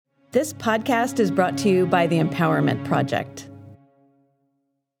This podcast is brought to you by the Empowerment Project.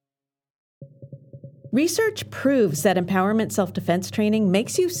 Research proves that empowerment self-defense training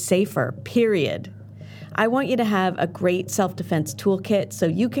makes you safer, period. I want you to have a great self-defense toolkit so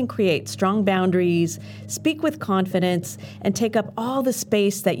you can create strong boundaries, speak with confidence, and take up all the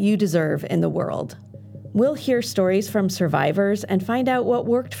space that you deserve in the world. We'll hear stories from survivors and find out what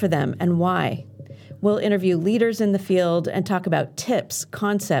worked for them and why. We'll interview leaders in the field and talk about tips,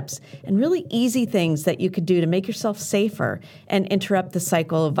 concepts, and really easy things that you could do to make yourself safer and interrupt the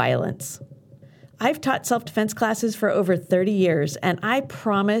cycle of violence. I've taught self-defense classes for over 30 years, and I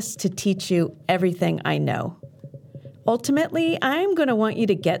promise to teach you everything I know. Ultimately, I'm going to want you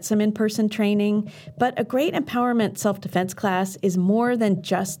to get some in-person training, but a great empowerment self-defense class is more than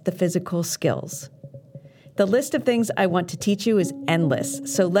just the physical skills. The list of things I want to teach you is endless,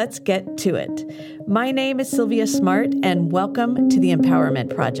 so let's get to it. My name is Sylvia Smart, and welcome to the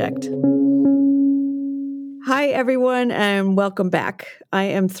Empowerment Project. Hi, everyone, and welcome back. I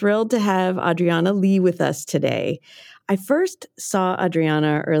am thrilled to have Adriana Lee with us today. I first saw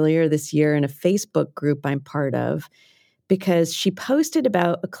Adriana earlier this year in a Facebook group I'm part of because she posted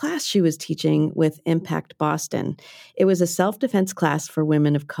about a class she was teaching with Impact Boston. It was a self-defense class for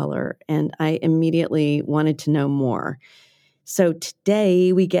women of color, and I immediately wanted to know more. So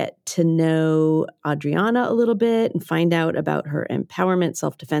today we get to know Adriana a little bit and find out about her empowerment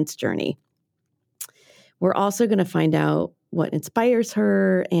self-defense journey. We're also going to find out what inspires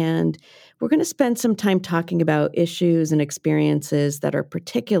her, and we're going to spend some time talking about issues and experiences that are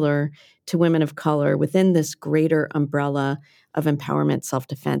particular to women of color within this greater umbrella of empowerment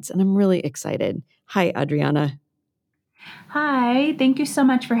self-defense. And I'm really excited. Hi, Adriana. Hi, thank you so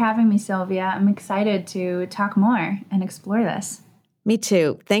much for having me, Sylvia. I'm excited to talk more and explore this. Me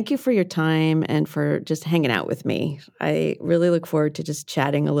too. Thank you for your time and for just hanging out with me. I really look forward to just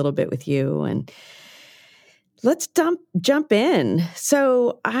chatting a little bit with you, and let's jump in.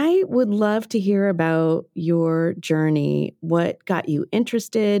 So I would love to hear about your journey. What got you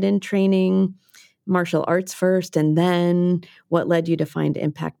interested in training martial arts first, and then what led you to find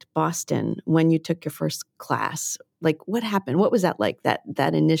Impact Boston when you took your first class? Like, what happened? What was that like, that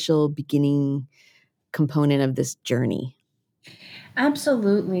initial beginning component of this journey?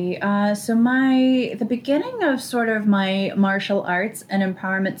 Absolutely. The beginning of sort of my martial arts and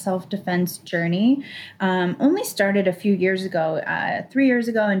empowerment self-defense journey only started a few years ago, 3 years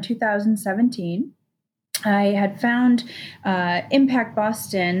ago in 2017. I had found Impact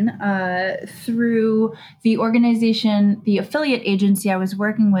Boston through the organization, the affiliate agency I was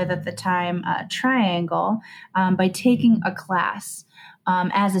working with at the time, Triangle, by taking a class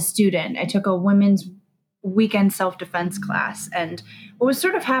as a student. I took a women's weekend self-defense class. And what was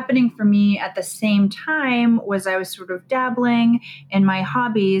sort of happening for me at the same time was I was sort of dabbling in my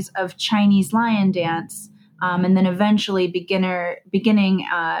hobbies of Chinese lion dance, and then eventually beginning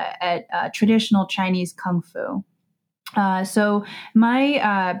at traditional Chinese Kung Fu. So my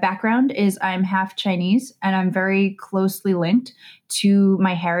background is I'm half Chinese, and I'm very closely linked to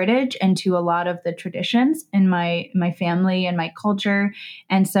my heritage and to a lot of the traditions in my family and my culture.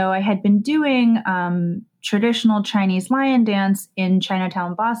 And so I had been doing traditional Chinese lion dance in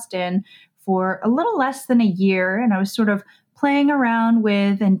Chinatown, Boston for a little less than a year. And I was sort of playing around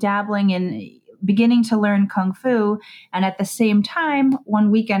with and dabbling in beginning to learn Kung Fu. And at the same time,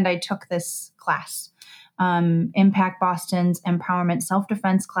 one weekend I took this class. Impact Boston's empowerment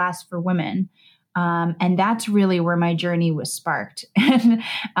self-defense class for women. And that's really where my journey was sparked. And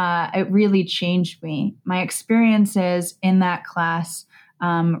it really changed me. My experiences in that class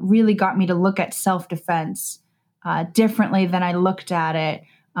really got me to look at self-defense differently than I looked at it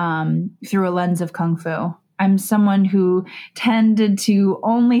through a lens of Kung Fu. I'm someone who tended to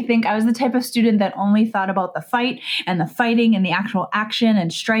only think, I was the type of student that only thought about the fight and the fighting and the actual action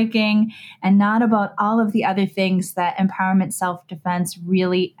and striking, and not about all of the other things that empowerment self-defense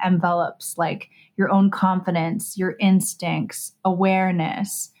really envelops, like your own confidence, your instincts,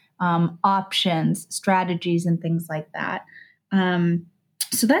 awareness, options, strategies, and things like that.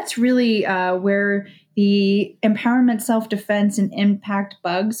 So that's really where the empowerment, self-defense, and impact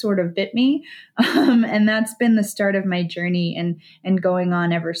bug sort of bit me. And that's been the start of my journey and going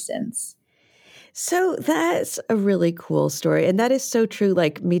on ever since. So that's a really cool story. And that is so true.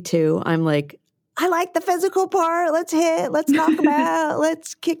 Like, me too. I'm like, I like the physical part. Let's hit, let's talk about,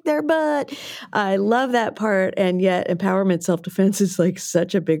 let's kick their butt. I love that part. And yet empowerment, self-defense is like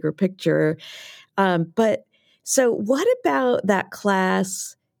such a bigger picture. But so what about that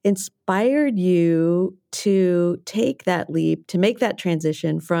class inspired you to take that leap, to make that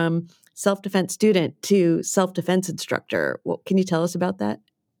transition from self-defense student to self-defense instructor? Well, can you tell us about that?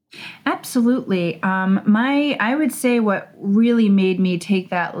 Absolutely. I would say what really made me take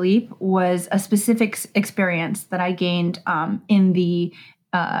that leap was a specific experience that I gained in the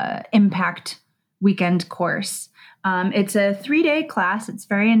Impact Weekend course. It's a 3-day class. It's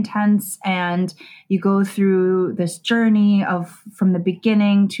very intense, and you go through this journey of from the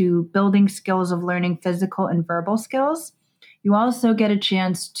beginning to building skills of learning physical and verbal skills. You also get a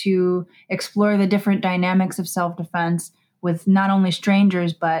chance to explore the different dynamics of self-defense with not only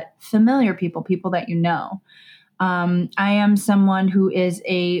strangers, but familiar people, people that you know. I am someone who is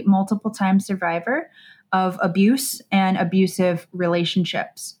a multiple time survivor of abuse and abusive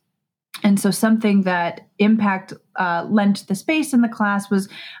relationships. And so something that Impact lent the space in the class was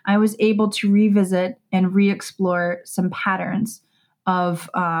I was able to revisit and re-explore some patterns of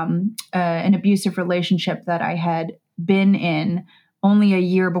an abusive relationship that I had been in only a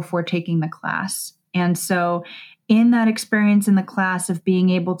year before taking the class. And so in that experience in the class of being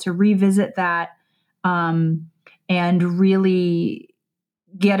able to revisit that and really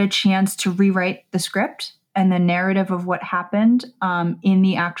get a chance to rewrite the script and the narrative of what happened in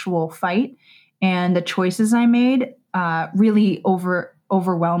the actual fight and the choices I made really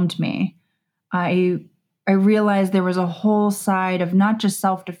overwhelmed me. I realized there was a whole side of not just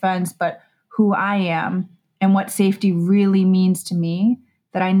self-defense, but who I am and what safety really means to me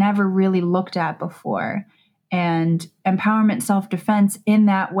that I never really looked at before. And empowerment self-defense in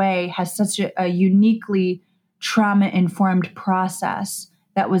that way has such a uniquely trauma-informed process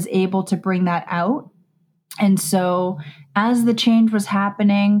that was able to bring that out. And so as the change was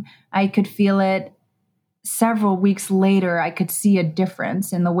happening, I could feel it. Several weeks later, I could see a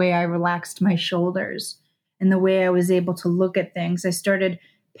difference in the way I relaxed my shoulders and the way I was able to look at things. I started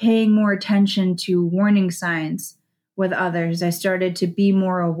paying more attention to warning signs with others. I started to be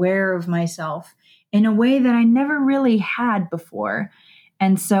more aware of myself in a way that I never really had before.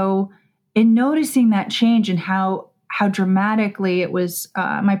 And so in noticing that change and how dramatically it was,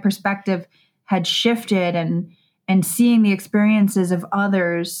 my perspective had shifted and seeing the experiences of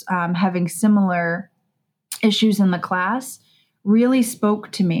others having similar issues in the class really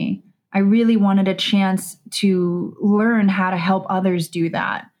spoke to me. I really wanted a chance to learn how to help others do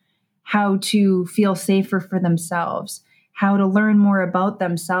that, how to feel safer for themselves, how to learn more about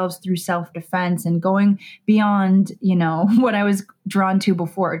themselves through self-defense and going beyond, what I was drawn to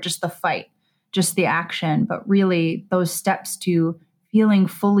before, just the fight, just the action, but really those steps to feeling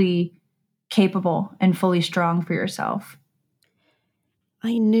fully capable and fully strong for yourself.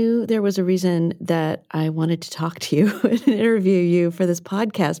 I knew there was a reason that I wanted to talk to you and interview you for this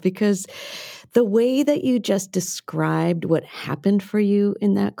podcast, because the way that you just described what happened for you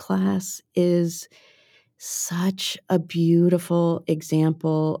in that class is such a beautiful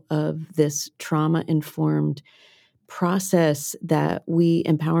example of this trauma-informed process that we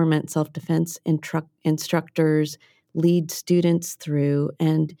empowerment self-defense instructors lead students through,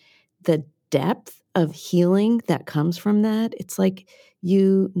 and the depth of healing that comes from that. It's like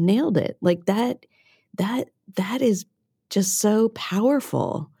you nailed it. Like that is just so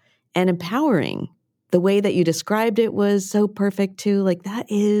powerful and empowering. The way that you described it was so perfect too. Like that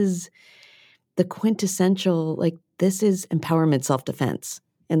is the quintessential, like this is empowerment self-defense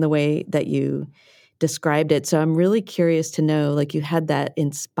in the way that you described it. So I'm really curious to know, like you had that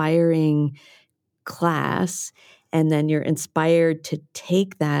inspiring class and then you're inspired to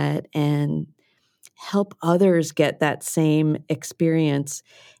take that and help others get that same experience.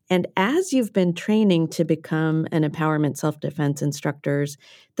 And as you've been training to become an empowerment self-defense instructors,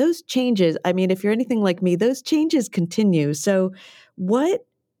 those changes, I mean, if you're anything like me, those changes continue. So what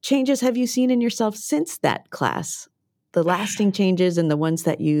changes have you seen in yourself since that class? The lasting changes and the ones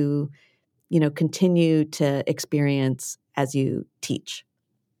that you continue to experience as you teach?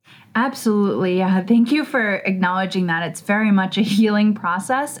 Absolutely. Yeah. Thank you for acknowledging that. It's very much a healing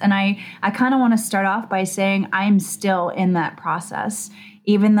process. And I kind of want to start off by saying I'm still in that process.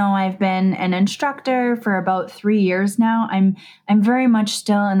 Even though I've been an instructor for about 3 years now, I'm very much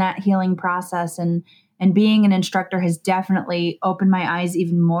still in that healing process. And being an instructor has definitely opened my eyes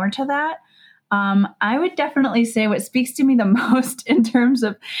even more to that. I would definitely say what speaks to me the most in terms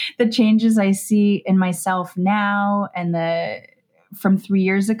of the changes I see in myself now and from 3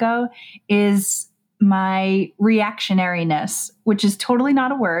 years ago is my reactionariness, which is totally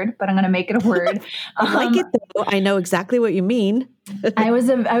not a word, but I'm going to make it a word. I like it though. I know exactly what you mean. I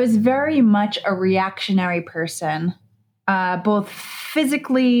was very much a reactionary person, both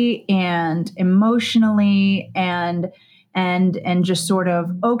physically and emotionally, and and just sort of,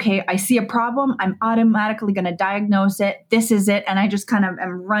 okay, I see a problem. I'm automatically going to diagnose it. This is it. And I just kind of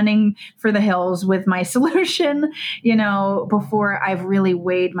am running for the hills with my solution, before I've really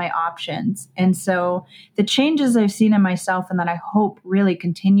weighed my options. And so the changes I've seen in myself and that I hope really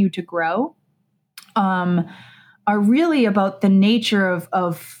continue to grow, are really about the nature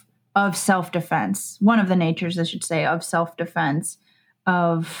of self-defense. One of the natures, I should say, of self-defense,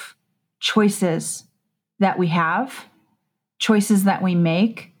 of choices that we have, choices that we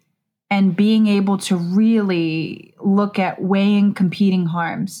make, and being able to really look at weighing competing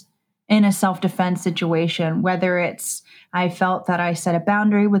harms in a self-defense situation, whether it's I felt that I set a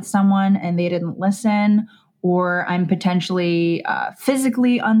boundary with someone and they didn't listen, or I'm potentially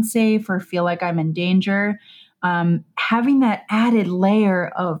physically unsafe or feel like I'm in danger. Having that added layer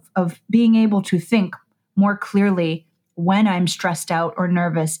of being able to think more clearly when I'm stressed out or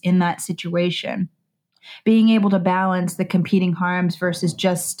nervous in that situation. Being able to balance the competing harms versus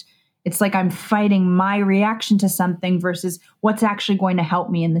just, it's like I'm fighting my reaction to something versus what's actually going to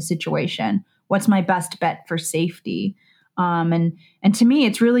help me in the situation. What's my best bet for safety? And to me,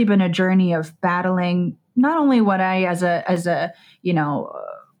 it's really been a journey of battling not only what I, as a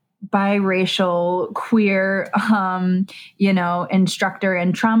biracial, queer, instructor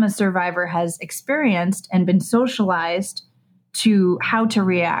and trauma survivor has experienced and been socialized to how to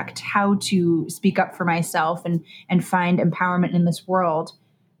react, how to speak up for myself and find empowerment in this world.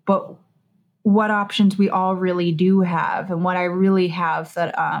 But what options we all really do have, and what I really have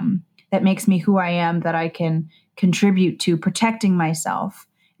that makes me who I am, that I can contribute to protecting myself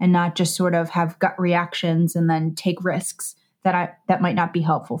and not just sort of have gut reactions and then take risks that might not be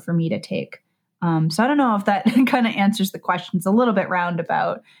helpful for me to take. So I don't know if that kind of answers the questions a little bit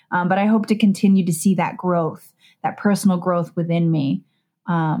roundabout, but I hope to continue to see that growth, that personal growth within me,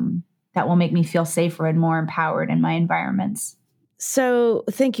 that will make me feel safer and more empowered in my environments. So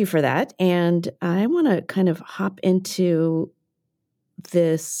thank you for that. And I want to kind of hop into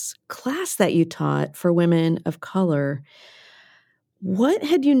this class that you taught for women of color. What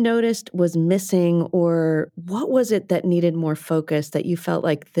had you noticed was missing, or what was it that needed more focus that you felt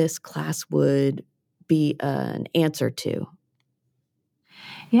like this class would be an answer to?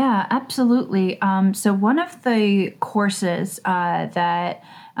 Yeah, absolutely. So one of the courses that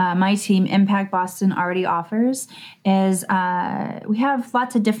my team, Impact Boston, already offers is we have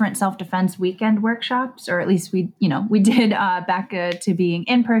lots of different self-defense weekend workshops, or at least we did back to being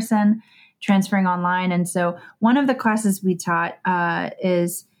in person, transferring online. And so one of the classes we taught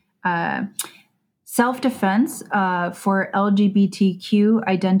is self-defense for LGBTQ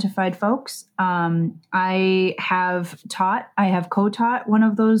identified folks. I have co-taught one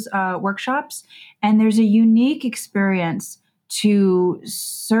of those workshops, and there's a unique experience to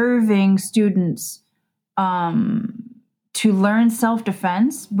serving students to learn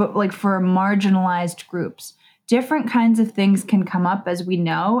self-defense, but like for marginalized groups. Different kinds of things can come up, as we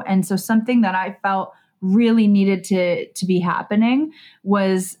know. And so something that I felt really needed to be happening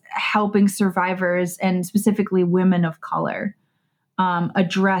was helping survivors, and specifically women of color,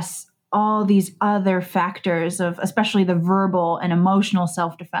 address all these other factors of especially the verbal and emotional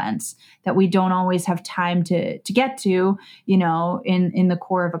self-defense that we don't always have time to get to, in the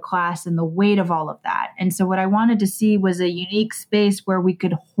core of a class, and the weight of all of that. And so what I wanted to see was a unique space where we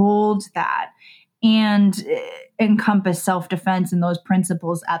could hold that and encompass self-defense and those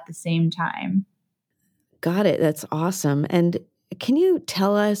principles at the same time. Got it. That's awesome. And can you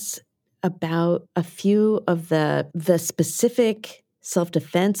tell us about a few of the specific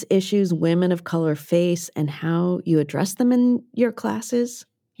self-defense issues women of color face and how you address them in your classes?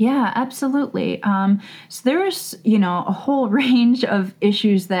 Yeah, absolutely. So there's, a whole range of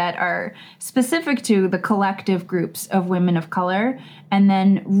issues that are specific to the collective groups of women of color, and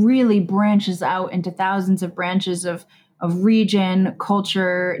then really branches out into thousands of branches of region,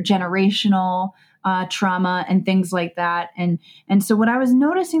 culture, generational trauma, and things like that. And so what I was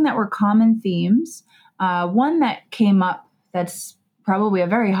noticing that were common themes, one that came up that's probably a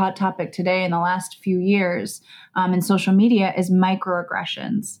very hot topic today in the last few years in social media is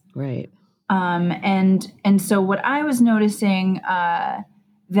microaggressions. Right. And so what I was noticing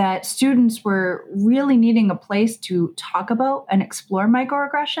that students were really needing a place to talk about and explore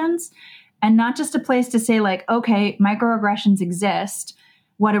microaggressions, and not just a place to say like, okay, microaggressions exist.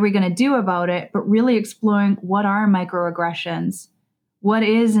 What are we going to do about it? But really exploring, what are microaggressions? What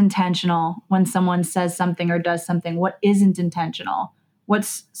is intentional when someone says something or does something? What isn't intentional?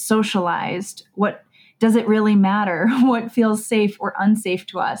 What's socialized? What does it really matter? What feels safe or unsafe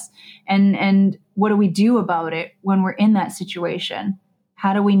to us? And what do we do about it when we're in that situation?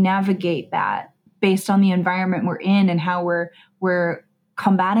 How do we navigate that? based on the environment we're in and how we're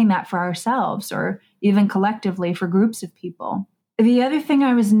combating that for ourselves or even collectively for groups of people. The other thing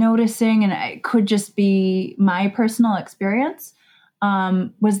I was noticing, and it could just be my personal experience,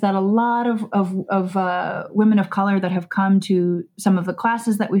 was that a lot of women of color that have come to some of the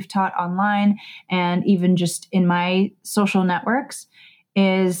classes that we've taught online and even just in my social networks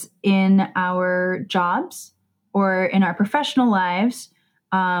is in our jobs or in our professional lives,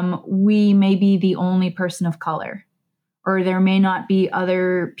 we may be the only person of color, or there may not be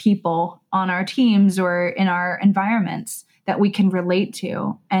other people on our teams or in our environments that we can relate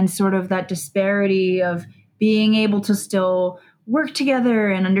to. And sort of that disparity of being able to still work together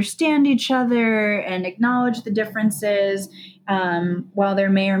and understand each other and acknowledge the differences, while there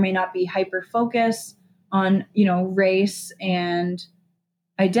may or may not be hyper focus on, race and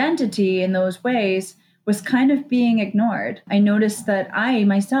identity in those ways, was kind of being ignored. I noticed that I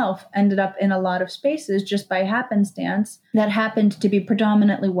myself ended up in a lot of spaces just by happenstance that happened to be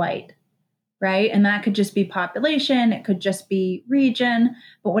predominantly white, right? And that could just be population, it could just be region.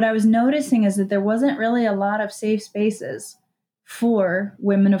 But what I was noticing is that there wasn't really a lot of safe spaces for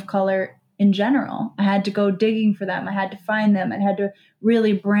women of color in general. I had to go digging for them. I had to find them. I had to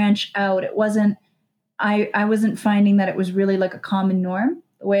really branch out. It wasn't, I wasn't finding that it was really like a common norm,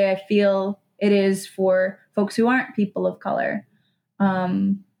 the way I feel it is for folks who aren't people of color,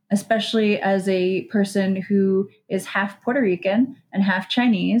 especially as a person who is half Puerto Rican and half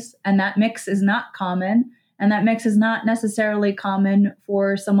Chinese. And that mix is not common. And that mix is not necessarily common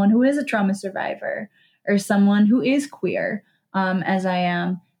for someone who is a trauma survivor or someone who is queer, as I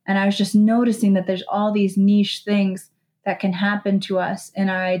am. And I was just noticing that there's all these niche things that can happen to us in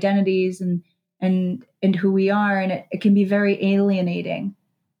our identities and who we are. And it can be very alienating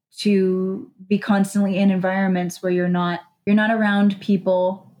to be constantly in environments where you're not around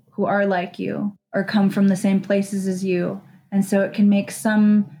people who are like you or come from the same places as you. And so it can make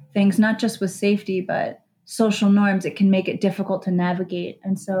some things, not just with safety, but social norms, it can make it difficult to navigate.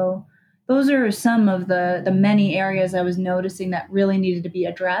 And so those are some of the many areas I was noticing that really needed to be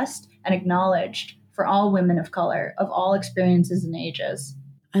addressed and acknowledged for all women of color of all experiences and ages.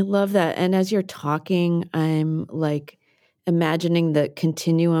 I love that. And as you're talking, I'm like imagining the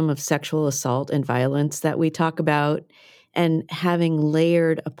continuum of sexual assault and violence that we talk about and having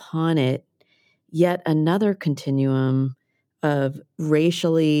layered upon it yet another continuum of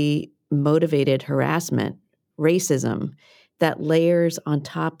racially motivated harassment, racism, that layers on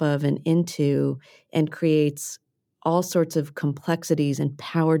top of and into and creates all sorts of complexities and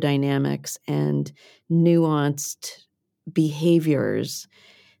power dynamics and nuanced behaviors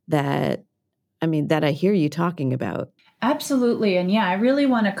that I hear you talking about. Absolutely. And yeah, I really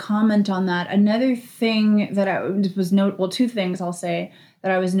want to comment on that. Another thing that two things I'll say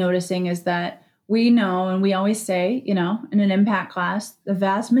that I was noticing is that we know, and we always say, in an impact class, the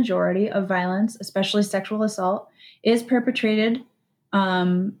vast majority of violence, especially sexual assault, is perpetrated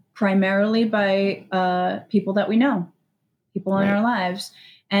primarily by people that we know, people in our lives.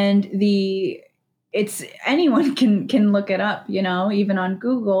 And anyone can look it up, even on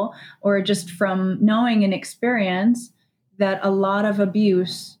Google or just from knowing and experience that a lot of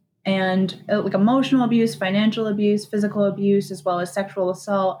abuse and like emotional abuse, financial abuse, physical abuse, as well as sexual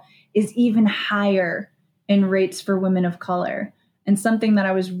assault is even higher in rates for women of color. And something that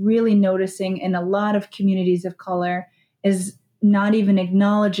I was really noticing in a lot of communities of color is not even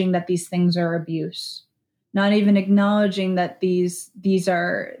acknowledging that these things are abuse, not even acknowledging that these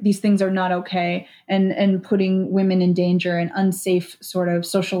things are not okay and putting women in danger and unsafe sort of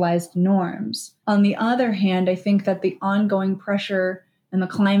socialized norms. On the other hand, I think that the ongoing pressure and the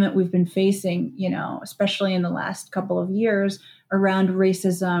climate we've been facing, especially in the last couple of years around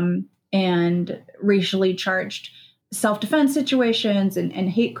racism and racially charged self-defense situations and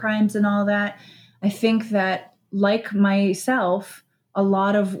hate crimes and all that, I think that, like myself, a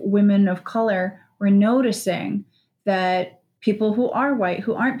lot of women of color were noticing that people who are white,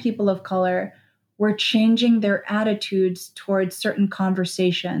 who aren't people of color, were changing their attitudes towards certain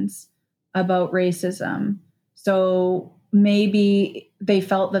conversations about racism. So maybe they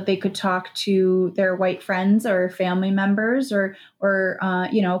felt that they could talk to their white friends or family members or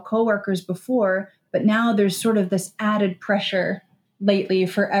coworkers before, but now there's sort of this added pressure lately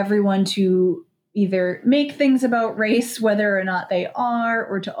for everyone to either make things about race, whether or not they are,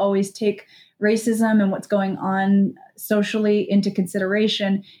 or to always take racism and what's going on socially into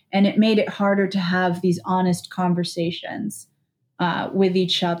consideration. And it made it harder to have these honest conversations with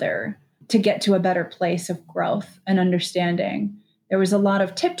each other to get to a better place of growth and understanding. There was a lot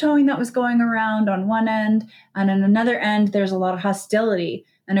of tiptoeing that was going around on one end, and on another end, there's a lot of hostility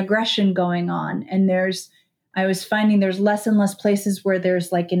an aggression going on. And I was finding there's less and less places where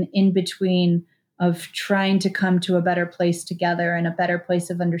there's like an in-between of trying to come to a better place together and a better place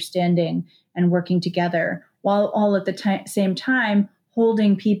of understanding and working together, while all at the same time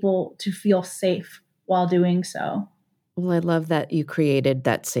holding people to feel safe while doing so. Well, I love that you created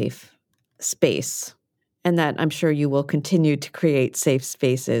that safe space, and that I'm sure you will continue to create safe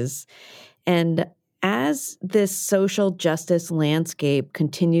spaces. And as this social justice landscape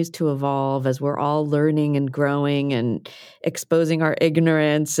continues to evolve, as we're all learning and growing and exposing our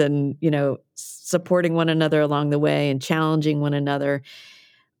ignorance and, supporting one another along the way and challenging one another,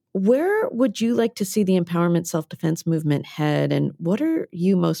 where would you like to see the empowerment self-defense movement head, and what are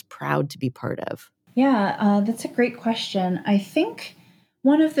you most proud to be part of? Yeah, that's a great question. I think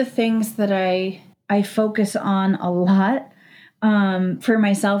one of the things that I focus on a lot for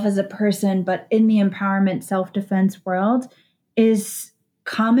myself as a person, but in the empowerment self-defense world, is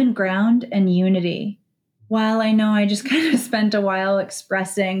common ground and unity. While I know I just kind of spent a while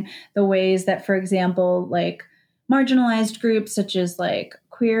expressing the ways that, for example, like marginalized groups such as like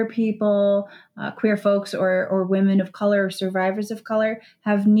queer people, queer folks, or women of color, or survivors of color,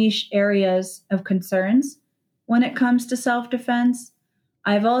 have niche areas of concerns when it comes to self-defense.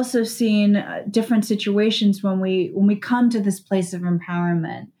 I've also seen different situations when we come to this place of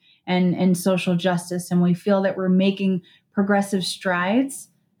empowerment and social justice, and we feel that we're making progressive strides,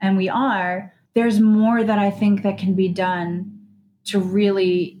 and we are. There's more that I think that can be done to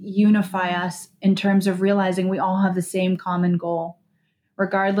really unify us in terms of realizing we all have the same common goal.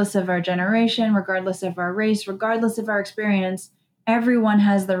 Regardless of our generation, regardless of our race, regardless of our experience, everyone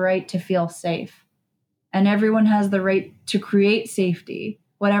has the right to feel safe. And everyone has the right to create safety,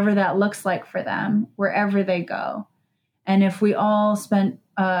 whatever that looks like for them, wherever they go. And if we all spent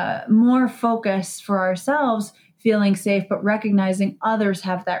more focus for ourselves feeling safe, but recognizing others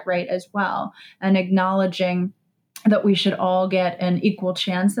have that right as well, and acknowledging that we should all get an equal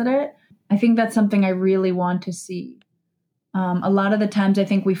chance at it, I think that's something I really want to see. A lot of the times I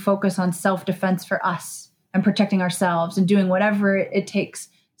think we focus on self-defense for us and protecting ourselves and doing whatever it takes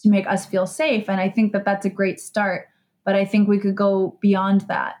to make us feel safe. And I think that that's a great start, but I think we could go beyond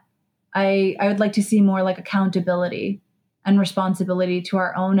that. I would like to see more like accountability and responsibility to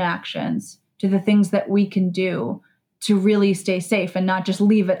our own actions, to the things that we can do to really stay safe, and not just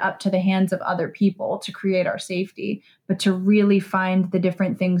leave it up to the hands of other people to create our safety, but to really find the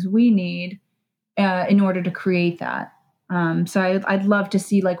different things we need in order to create that. So I'd love to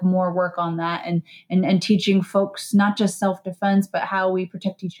see like more work on that, and teaching folks not just self-defense, but how we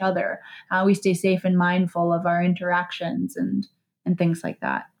protect each other, how we stay safe and mindful of our interactions and things like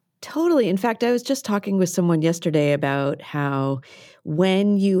that. Totally. In fact, I was just talking with someone yesterday about how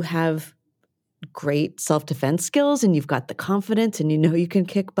when you have great self-defense skills and you've got the confidence and you can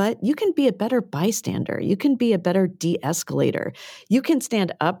kick butt, you can be a better bystander. You can be a better de-escalator. You can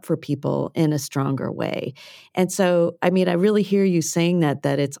stand up for people in a stronger way. And so, I really hear you saying that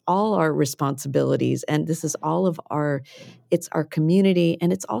it's all our responsibilities, and this is all of it's our community,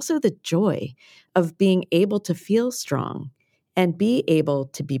 and it's also the joy of being able to feel strong and be able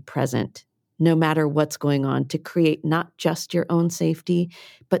to be present no matter what's going on, to create not just your own safety,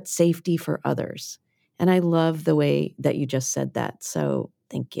 but safety for others. And I love the way that you just said that. So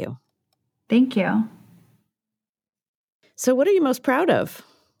thank you. Thank you. So what are you most proud of?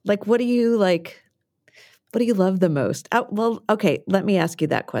 What do you love the most? Well, okay, let me ask you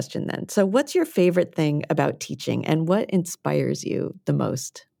that question then. So what's your favorite thing about teaching, and what inspires you the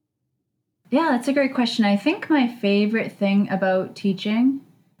most? Yeah, that's a great question. I think my favorite thing about teaching,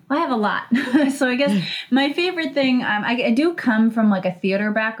 I have a lot. So I guess my favorite thing, I do come from like a theater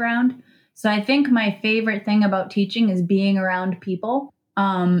background. So I think my favorite thing about teaching is being around people,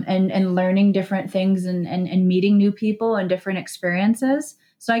 and learning different things, and meeting new people and different experiences.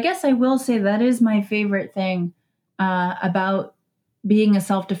 So I guess I will say that is my favorite thing about being a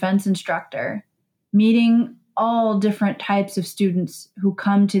self-defense instructor, meeting all different types of students who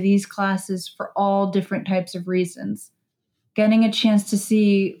come to these classes for all different types of reasons. Getting a chance to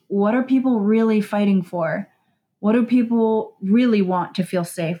see, what are people really fighting for? What do people really want to feel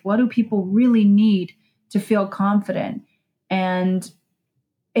safe? What do people really need to feel confident? And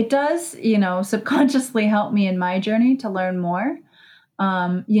it does, subconsciously help me in my journey to learn more,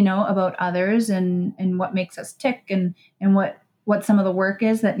 about others and what makes us tick, and what some of the work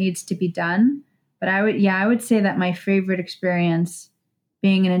is that needs to be done. But I would say that my favorite experience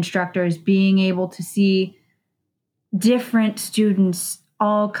being an instructor is being able to see different students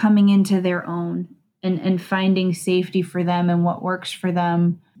all coming into their own, and finding safety for them and what works for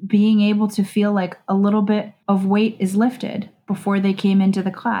them, being able to feel like a little bit of weight is lifted before they came into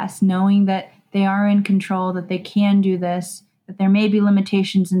the class, knowing that they are in control, that they can do this, that there may be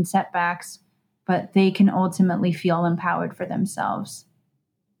limitations and setbacks, but they can ultimately feel empowered for themselves.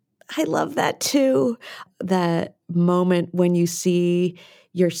 I love that too. That moment when you see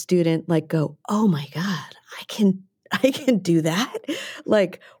your student like go, "Oh my God, I can do that."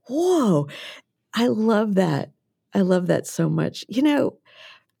 Like, whoa. I love that. I love that so much.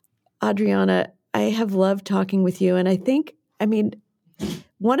 Adriana, I have loved talking with you. And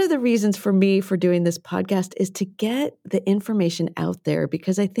one of the reasons for me for doing this podcast is to get the information out there,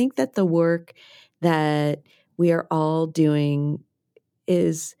 because I think that the work that we are all doing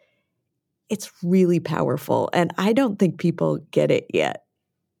it's really powerful. And I don't think people get it yet.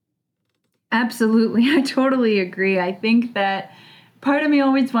 Absolutely. I totally agree. I think that part of me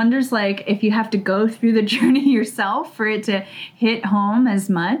always wonders, like, if you have to go through the journey yourself for it to hit home as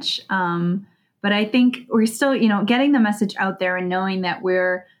much. But I think we're still, getting the message out there and knowing that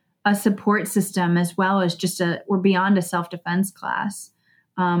we're a support system as well as we're beyond a self-defense class,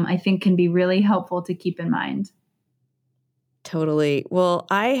 I think can be really helpful to keep in mind. Totally. Well,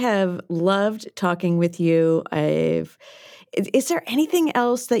 I have loved talking with you. Is there anything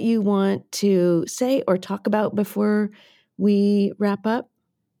else that you want to say or talk about before we wrap up?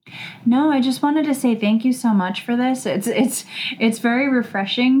 No, I just wanted to say thank you so much for this. It's very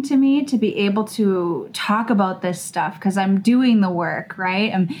refreshing to me to be able to talk about this stuff, because I'm doing the work,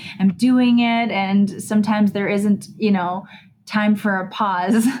 right? I'm doing it, and sometimes there isn't, time for a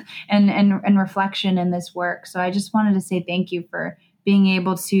pause and reflection in this work. So I just wanted to say thank you for being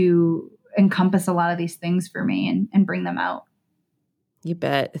able to encompass a lot of these things for me and bring them out. You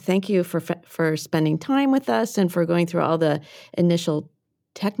bet. Thank you for spending time with us and for going through all the initial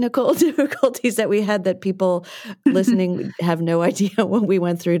technical difficulties that we had that people listening have no idea what we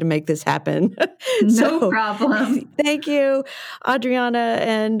went through to make this happen. No problem. Thank you, Adriana.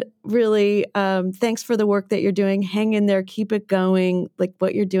 And really, thanks for the work that you're doing. Hang in there. Keep it going. Like,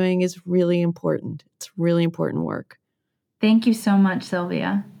 what you're doing is really important. It's really important work. Thank you so much,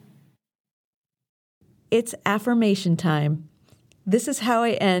 Sylvia. It's affirmation time. This is how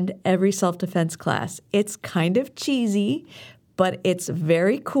I end every self-defense class. It's kind of cheesy, but it's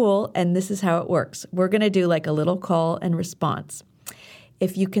very cool, and this is how it works. We're going to do like a little call and response.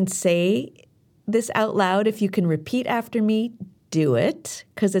 If you can say this out loud, if you can repeat after me, do it,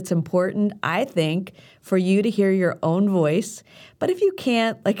 because it's important, I think, for you to hear your own voice. But if you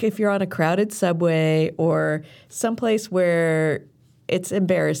can't, like if you're on a crowded subway or someplace where it's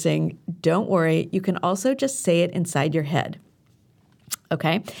embarrassing, don't worry. You can also just say it inside your head.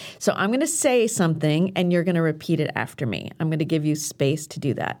 Okay, so I'm going to say something and you're going to repeat it after me. I'm going to give you space to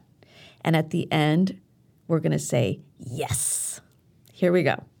do that. And at the end, we're going to say yes. Here we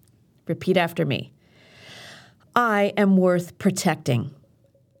go. Repeat after me. I am worth protecting.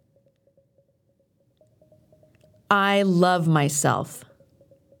 I love myself.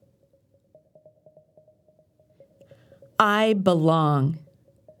 I belong.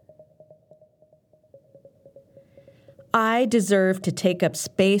 I deserve to take up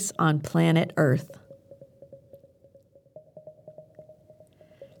space on planet Earth.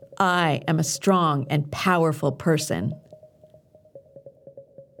 I am a strong and powerful person.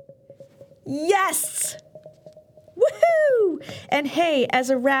 Yes! Woohoo! And hey, as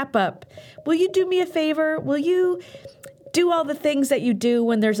a wrap-up, will you do me a favor? Will you do all the things that you do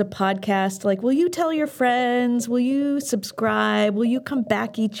when there's a podcast? Like, will you tell your friends? Will you subscribe? Will you come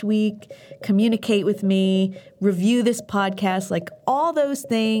back each week, communicate with me, review this podcast? Like, all those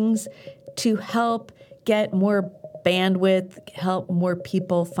things to help get more bandwidth, help more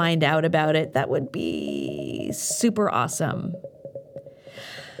people find out about it. That would be super awesome.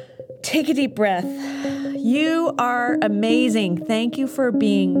 Take a deep breath. You are amazing. Thank you for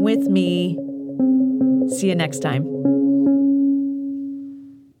being with me. See you next time.